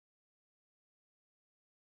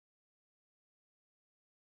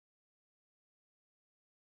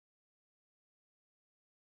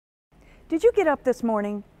Did you get up this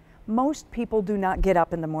morning? Most people do not get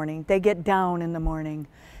up in the morning. They get down in the morning.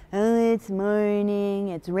 Oh, it's morning,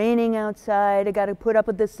 it's raining outside, I got to put up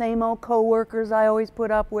with the same old coworkers I always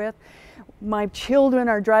put up with. My children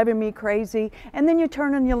are driving me crazy. And then you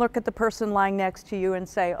turn and you look at the person lying next to you and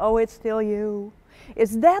say, oh, it's still you.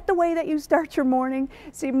 Is that the way that you start your morning?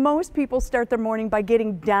 See, most people start their morning by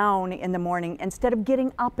getting down in the morning instead of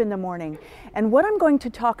getting up in the morning. And what I'm going to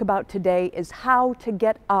talk about today is how to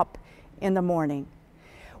get up in the morning.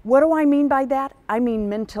 What do I mean by that? I mean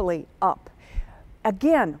mentally up.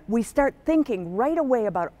 Again, we start thinking right away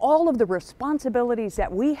about all of the responsibilities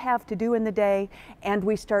that we have to do in the day, and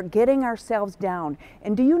we start getting ourselves down.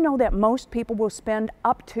 And do you know that most people will spend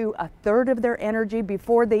up to a third of their energy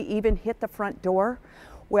before they even hit the front door?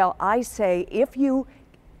 Well, I say if you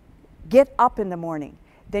get up in the morning,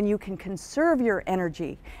 then you can conserve your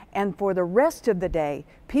energy, and for the rest of the day,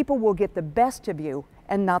 people will get the best of you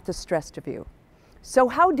and not the stressed of you. So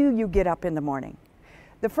how do you get up in the morning?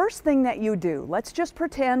 The first thing that you do, let's just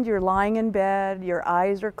pretend you're lying in bed, your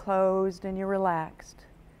eyes are closed and you're relaxed.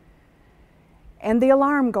 And the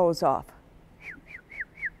alarm goes off.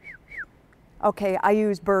 Okay, I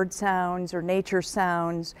use bird sounds or nature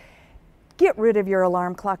sounds. Get rid of your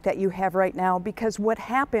alarm clock that you have right now, because what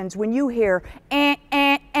happens when you hear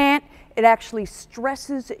it actually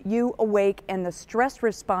stresses you awake, and the stress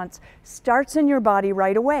response starts in your body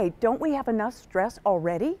right away. Don't we have enough stress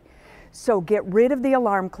already? So get rid of the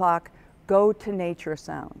alarm clock, go to nature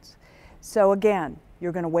sounds. So again,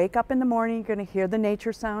 you're going to wake up in the morning, you're going to hear the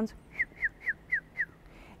nature sounds,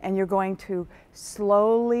 and you're going to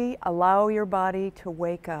slowly allow your body to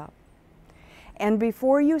wake up. And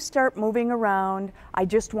before you start moving around, I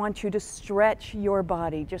just want you to stretch your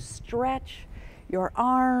body. Just stretch your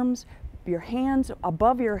arms, your hands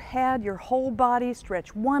above your head, your whole body.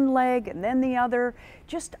 Stretch one leg and then the other.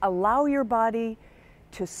 Just allow your body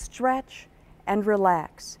to stretch and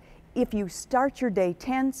relax. If you start your day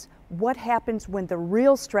tense, what happens when the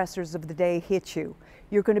real stressors of the day hit you?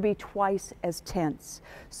 You're going to be twice as tense.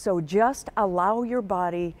 So just allow your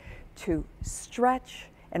body to stretch.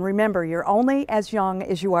 And remember, you're only as young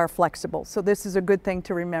as you are flexible. So this is a good thing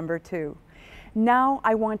to remember too. Now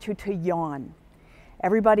I want you to yawn.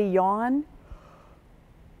 Everybody yawn.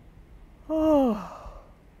 Oh,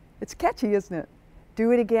 it's catchy, isn't it? Do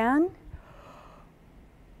it again.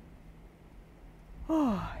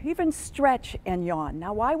 Oh, even stretch and yawn.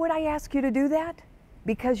 Now, why would I ask you to do that?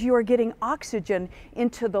 Because you are getting oxygen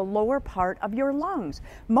into the lower part of your lungs.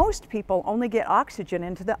 Most people only get oxygen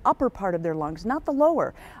into the upper part of their lungs, not the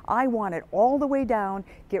lower. I want it all the way down,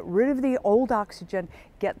 get rid of the old oxygen,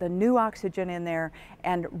 get the new oxygen in there,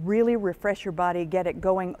 and really refresh your body, get it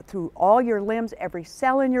going through all your limbs, every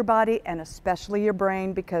cell in your body, and especially your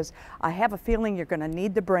brain, because I have a feeling you're going to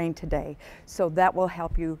need the brain today. So that will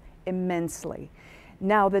help you immensely.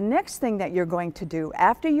 Now, the next thing that you're going to do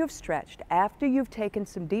after you've stretched, after you've taken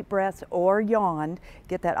some deep breaths or yawned,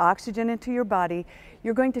 get that oxygen into your body,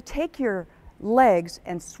 you're going to take your legs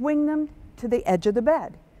and swing them to the edge of the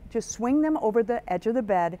bed. Just swing them over the edge of the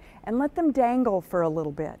bed and let them dangle for a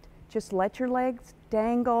little bit. Just let your legs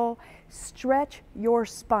dangle, stretch your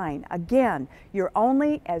spine. Again, you're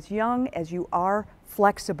only as young as you are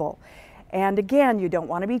flexible. And again, you don't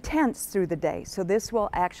want to be tense through the day. So this will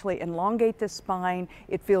actually elongate the spine.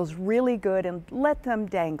 It feels really good, and let them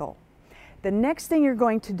dangle. The next thing you're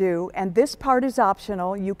going to do, and this part is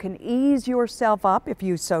optional, you can ease yourself up if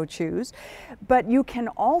you so choose, but you can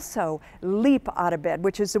also leap out of bed,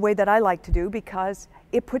 which is the way that I like to do, because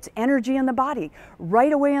it puts energy in the body.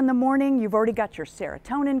 Right away in the morning, you've already got your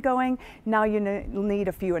serotonin going. Now you need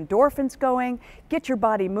a few endorphins going. Get your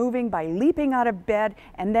body moving by leaping out of bed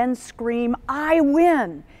and then scream, "I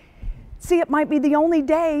win." See, it might be the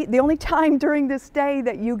only time during this day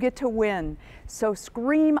that you get to win. So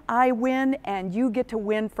scream, "I win," and you get to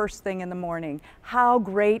win first thing in the morning. How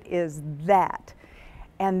great is that?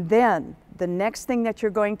 And then the next thing that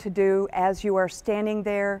you're going to do as you are standing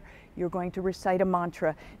there, you're going to recite a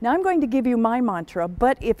mantra. Now I'm going to give you my mantra,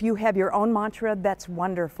 but if you have your own mantra, that's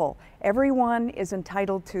wonderful. Everyone is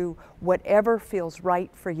entitled to whatever feels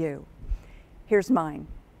right for you. Here's mine.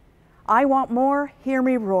 I want more, hear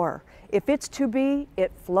me roar. If it's to be,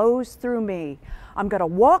 it flows through me. I'm going to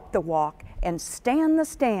walk the walk and stand the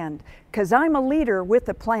stand, 'cause I'm a leader with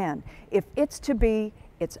a plan. If it's to be,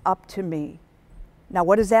 it's up to me. Now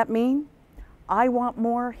what does that mean? I want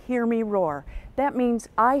more, hear me roar. That means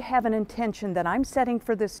I have an intention that I'm setting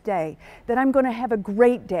for this day, that I'm going to have a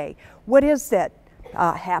great day. What is that?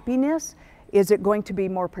 Happiness? Is it going to be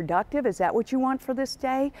more productive? Is that what you want for this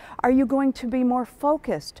day? Are you going to be more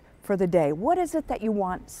focused, for the day? What is it that you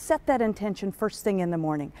want? Set that intention first thing in the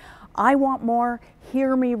morning. I want more,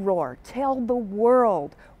 hear me roar. Tell the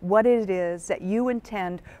world what it is that you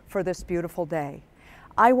intend for this beautiful day.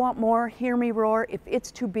 I want more, hear me roar. If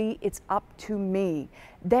it's to be, it's up to me.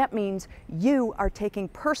 That means you are taking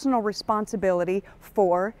personal responsibility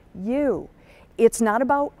for you. It's not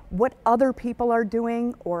about what other people are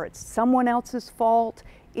doing or it's someone else's fault.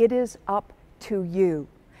 It is up to you.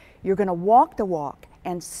 You're going to walk the walk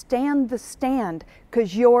and stand the stand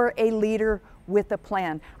because you're a leader with a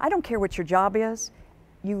plan. I don't care what your job is,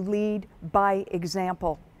 you lead by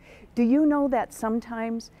example. Do you know that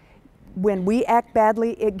sometimes when we act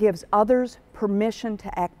badly, it gives others permission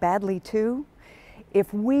to act badly too?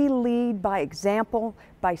 If we lead by example,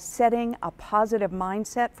 by setting a positive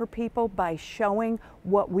mindset for people, by showing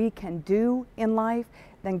what we can do in life,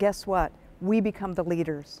 then guess what? We become the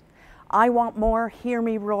leaders. I want more, hear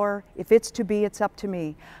me roar. If it's to be, it's up to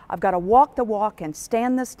me. I've got to walk the walk and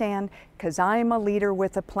stand the stand because I'm a leader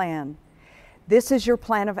with a plan. This is your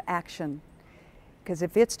plan of action. Because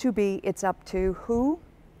if it's to be, it's up to who?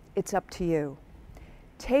 It's up to you.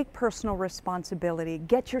 Take personal responsibility.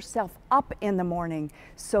 Get yourself up in the morning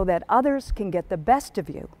so that others can get the best of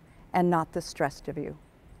you and not the stressed of you.